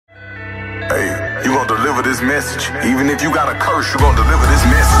deliver this message. Even if you got a curse, you gon' deliver this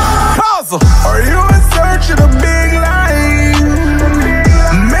message. Puzzle. Are you in search of the big light?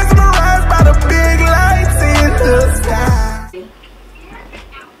 Mesmerized by the big lights in the sky.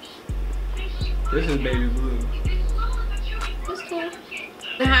 This is baby blue. That's cool.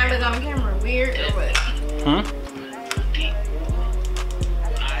 And how I look on the camera, weird or what? Huh?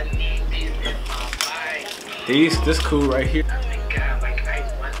 This cool right here.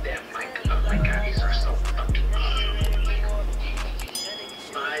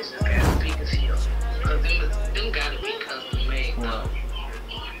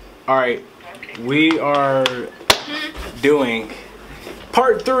 Alright, we are doing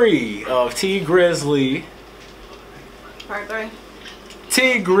part 3 of Grizzley. Part 3.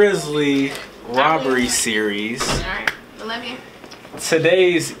 Grizzley robbery series. Alright, I love you.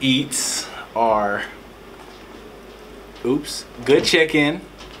 Today's eats are good chicken,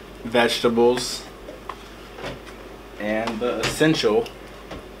 vegetables, and the essential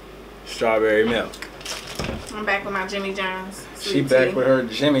strawberry milk. I'm back with my Jimmy John's. She back with her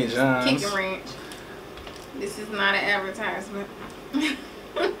Jimmy John's. Kicking ranch. This is not an advertisement.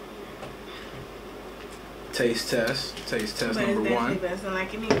 Taste test. Taste test but number it's 1. Best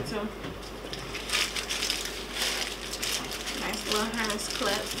like it needed to. Nice little Hermes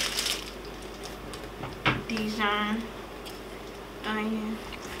clip. Dijon. Onion.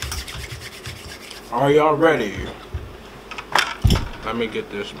 Are y'all ready? Let me get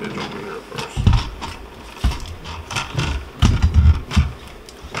this bitch over here first.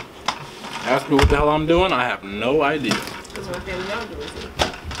 Ask me what the hell I'm doing, I have no idea. Because one thing we don't do is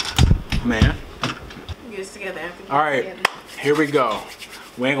eat. Man. Get us together after. Alright, here we go.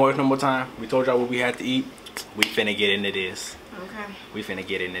 We ain't gonna waste no more time. We told y'all what we had to eat. We finna get into this. Okay. We finna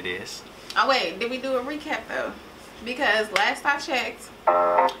get into this. Oh wait, did we do a recap though? Because last I checked,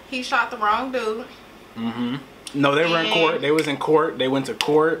 he shot the wrong dude. No, they were in court. They was in court. They went to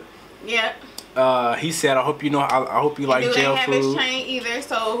court. Yep. He said, I hope you know, I hope you like jail have food. His chain either,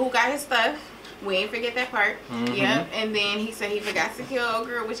 so who got his stuff? We ain't forget that part. Yep. And then he said he forgot to kill a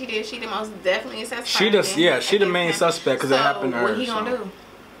girl, which he did. She the most definitely a suspect. She the main suspect because it happened to her. What he gonna do?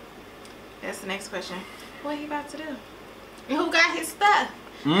 That's the next question. What he about to do? And who got his stuff?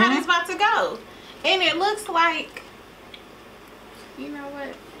 How this about to go? And it looks like, you know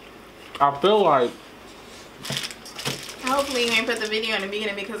what? I feel like. Hopefully you ain't put the video in the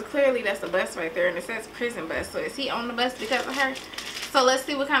beginning because clearly that's the bus right there and it says prison bus. So is he on the bus because of her? So let's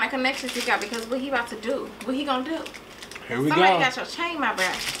see what kind of connections he got because what he about to do? What he gonna do? Here we Somebody go. got your chain, my bro.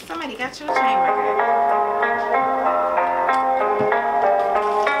 Somebody got your chain, my bro.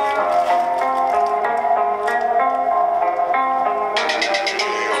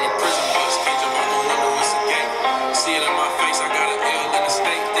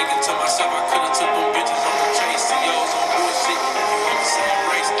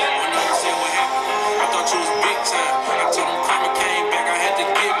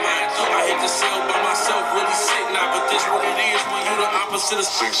 To the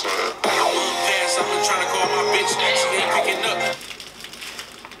streets, I've been trying to call my bitch, she ain't picking up.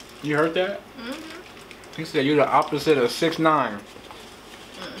 You heard that? He said you're the opposite of 6'9".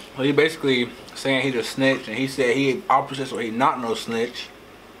 Well, he basically saying he's a snitch, and he said he opposite, so he not no snitch.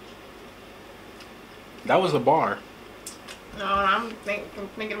 That was a bar. No, I'm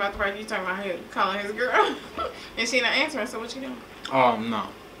thinking about the part you talking about him calling his girl, and she not answering. So what you doing? No.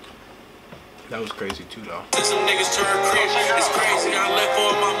 That was crazy too, though. Some niggas turn crib, it's crazy. I left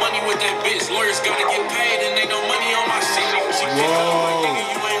all my money with that bitch. Lawyers gotta get paid and ain't no money on my shit. She picked up like,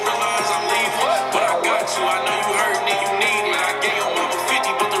 nigga, you ain't realize I'm leaving. But I got you, I know you hurt, nigga, you need it. I gave your mama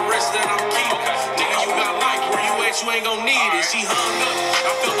 50, but the rest that I'm keeping. Nigga, you got life, where you at, you ain't gon' need it. She hung up,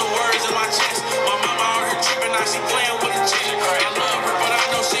 I felt the words in my chest. My mama out here tripping, now she playing with a chick. I love her, but I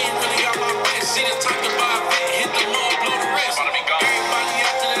know she ain't really got my back. She the type to buy a vet, hit the mud, blow the rest. Everybody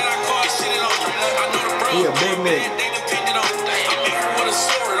after that, I call shit on. He a big nigga. They depended on. I'm in here with a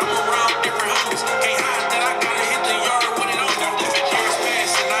sword. I'm around different homies. Can't hide that I gotta hit the yard with it on. Years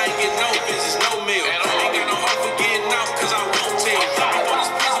past and I ain't get no visits, no mail. Ain't got no hope for getting out cause I won't tell. I'm on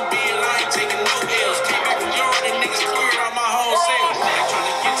this prison bed, I ain't taking no L's. Came back from yard and niggas cleared out my whole cell. They trying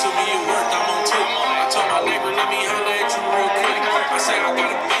to get to me, it worked, I'm on tip. I told my neighbor, let me holler at you real quick. I said I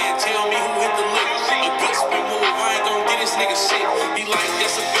got a band, tell me who hit the lick. A good spin move, I ain't gon' get this nigga shit. He like,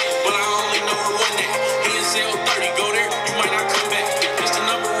 that's a bitch, but I only know her one day. Sell 30, go there, you might not come back. It's the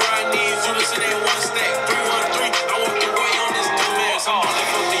number where I need you to sit in one stack. 313, I walked away on this dumbass. I'm only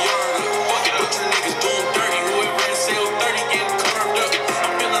from the yard up. What you niggas doing dirty? Whoever has sell 30 getting carved up.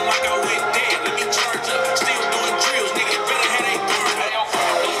 I'm feeling like I went dead, let me charge up. Still doing drills, niggas better have they guard up.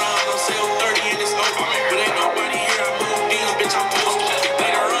 I don't sell 30 and it's over.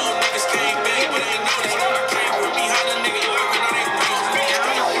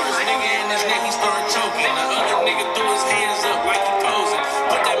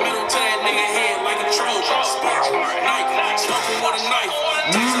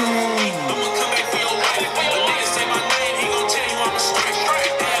 I'ma come back for your life. A nigga say my name, he gon' tell you I'm a straight.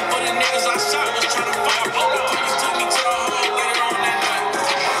 And for the niggas I shot was tryna fight. The police took me to the hall later on that night.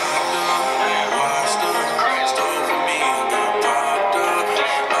 Washed up, stole from me, got popped up.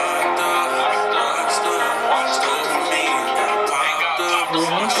 Locked up, stole from me, got popped up.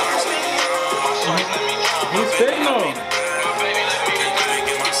 He's spitting on.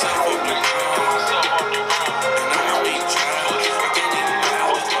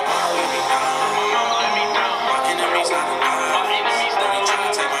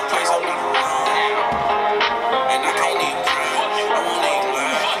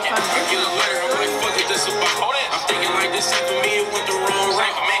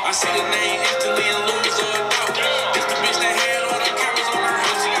 I see the name instantly and lose all doubt. This the bitch that had all the cameras on her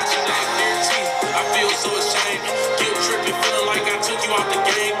house. She got you like 13. I feel so ashamed. Guilt tripping, feeling like I took you out the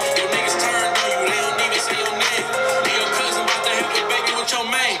game. Your niggas turned on you, they don't even say your name. And your cousin about to have a baby with your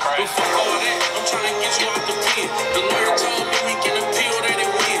man. But fuck all that, I'm trying to get you out the pen. The lawyer told me we can appeal that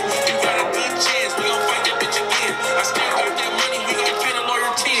it win. You got a good chance, we gon' fight that bitch again. I still got that money, we gon' pay the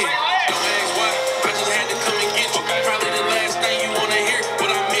lawyer 10. Don't ask why, I just had to come and get you. Probably the last thing you wanna hear,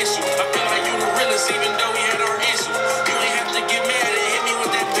 but I miss you. I feel like you the realest, even though we had our issue. You ain't have to get mad and hit me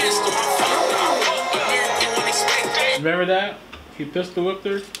with that pistol. I'm fucked up, a miracle unexpected. Remember that? He pistol whipped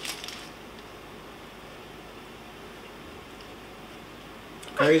her.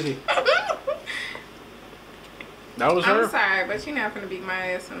 Crazy. That was her. I'm sorry, but you're not gonna beat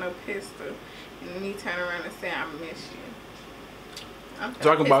my ass with no pistol. And then you turn around and say I miss you. I'm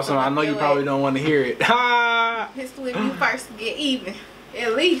Talking about something I know you probably don't want to hear it. Ha! Pistol whip you first to get even.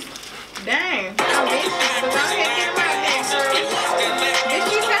 At least. Dang. I miss you. So go ahead and get him out there, girl. Did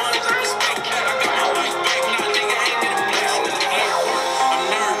you testify?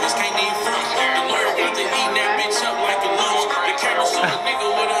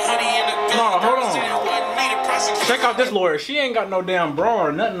 No, hold on. Check out this lawyer. She ain't got no damn bra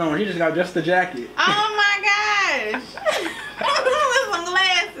or nothing on. She just got just the jacket. Oh my gosh. With some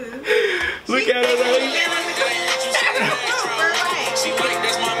glasses. Look at her, lady. She like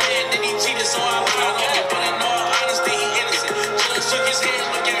that's my man, then he cheated, so I lied on him. But in all honesty, he innocent. Judge shook his head,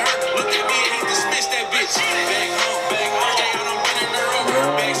 look at her, look at me, and he dismissed that bitch. Back home, stay out, I'm bending her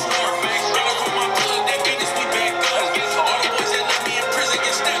over, back smart. Gotta call my plug, that business, we back up. All the boys that left me in prison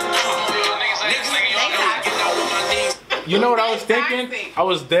get stepped on. Niggas, get out on my knees. You know what I was thinking? I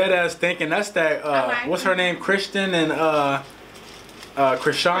was dead ass thinking that's that what's her name? Kristen and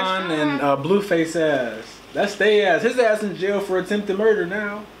Krishan and Blueface ass. That's they ass. His ass in jail for attempted murder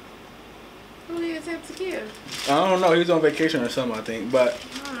now. Who he attempt to kill? I don't know. He's on vacation or something, I think. But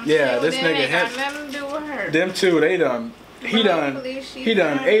yeah, this nigga had nothing to do with her. Them two, they done. He done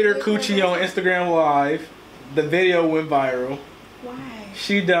ate her coochie on Instagram Live. The video went viral. Why?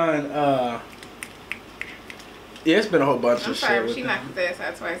 She done. Yeah, it's been a whole bunch I'm of sorry, shit. but she knocked his ass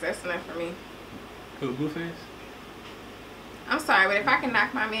out twice. That's enough for me. Who, Blueface? I'm sorry, but if I can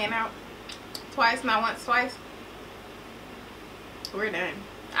knock my man out twice, not once, twice, we're done.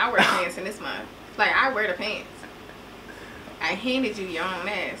 I wear pants in this month. Like, I wear the pants. I handed you your own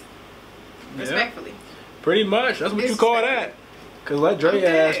ass. Respectfully. Yeah, pretty much. That's what you call that. Cause let Dre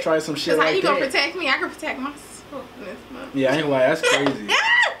ass try some shit like that. How you gonna protect me? I can protect myself in this month. Yeah, anyway, that's crazy.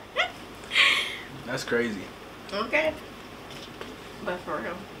 That's crazy. Okay. But for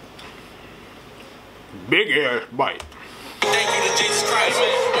real. Big ass bite. Thank you to Jesus Christ.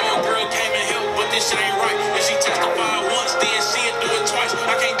 Old girl came and helped, but this shit ain't right. If she testified once, then she'll do it twice.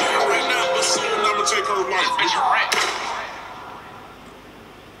 I can't do it right now, but soon I'ma take her life. Bitch, you right.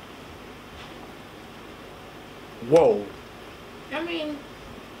 Whoa. I mean,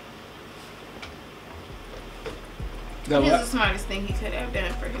 That he's the smartest thing he could have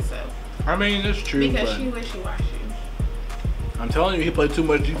done for himself. I mean, it's true. Because but she wishy-washy. I'm telling you, he played too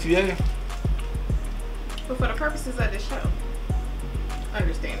much GTA. But for the purposes of the show,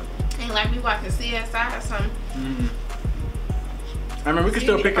 understandable. Ain't like me watching CSI or something. I mean, we can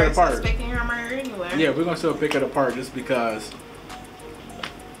still pick it apart. Suspecting her murder anyway. Yeah, we're gonna still pick it apart just because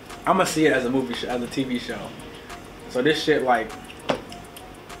I'm gonna see it as a movie show, as a TV show. So this shit, like,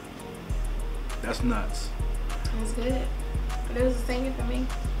 that's nuts. It was good. But it was the singing for me.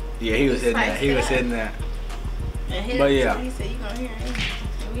 Yeah, he was hitting that. He was hitting that. But yeah, he said you gonna hear it.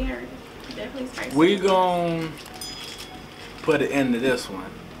 And we heard it. Definitely spicy. We gonna put an end to this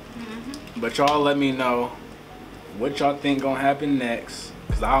one. But y'all let me know what y'all think gonna happen next.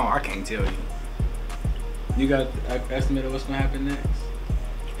 Cause I can't tell you. You got an estimate of what's gonna happen next?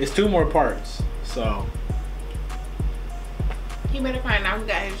 It's 2 more parts, so. He better find out who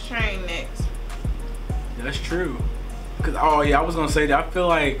got his train next. That's true. Cause oh yeah, I was gonna say that. I feel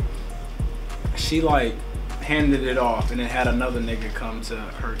like she like handed it off and then had another nigga come to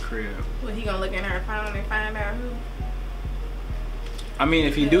her crib. Well, he gonna look in her phone and find out who? I mean,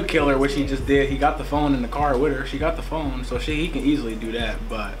 if he do kill her, which he just did, he got the phone in the car with her. She got the phone, so he can easily do that.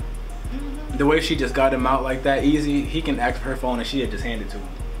 But the way she just got him out like that easy, he can ask for her phone and she had just handed it to him,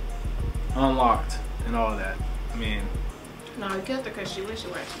 unlocked and all that. I mean, no, he killed her because she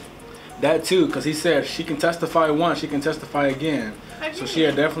wishy-washy. That too, because he said she can testify once, she can testify again. So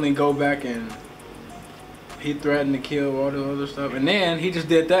she'll definitely go back and he threatened to kill all the other stuff. And then he just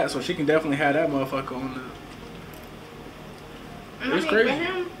did that, so she can definitely have that motherfucker on the... It's crazy. For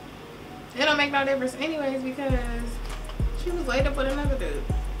him, it don't make no difference anyways because she was laid up with another dude.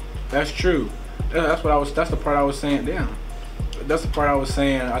 That's true. That's the part I was saying. Damn. That's the part I was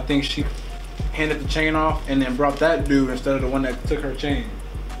saying. I think she handed the chain off and then brought that dude instead of the one that took her chain.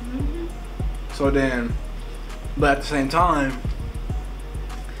 So then, but at the same time,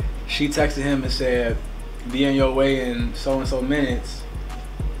 she texted him and said, be on your way in so and so minutes,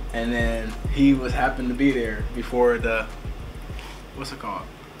 and then he was happened to be there before the, what's it called?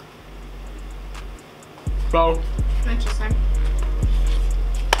 So, interesting.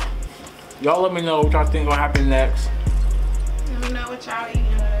 Y'all let me know what y'all think gonna happen next. Let me know what y'all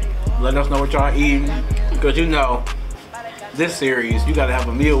eating. Let us know what y'all eating, because you know, this series, you gotta have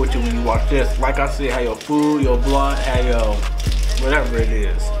a meal with you when you watch this. Like I said, have your food, your blunt, have your whatever it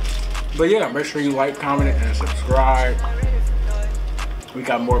is. But yeah, make sure you like, comment, and subscribe. We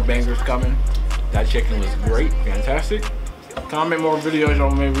got more bangers coming. That chicken was great, fantastic. Comment more videos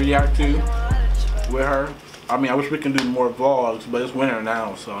y'all may react to with her. I mean, I wish we can do more vlogs, but it's winter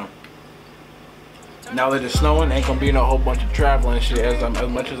now, so. Now that it's snowing, ain't gonna be no whole bunch of traveling and shit as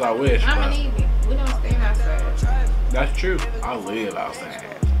much as I wish. I'm gonna need it. We don't stay outside. That's true. I live outside.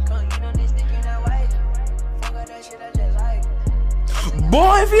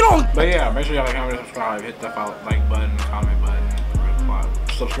 Boy, if you don't. But yeah, make sure y'all like, comment, subscribe, hit that like button, comment button, reply,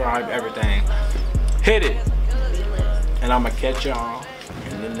 subscribe, everything. Hit it. And I'm gonna catch y'all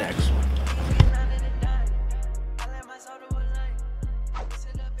in the next one.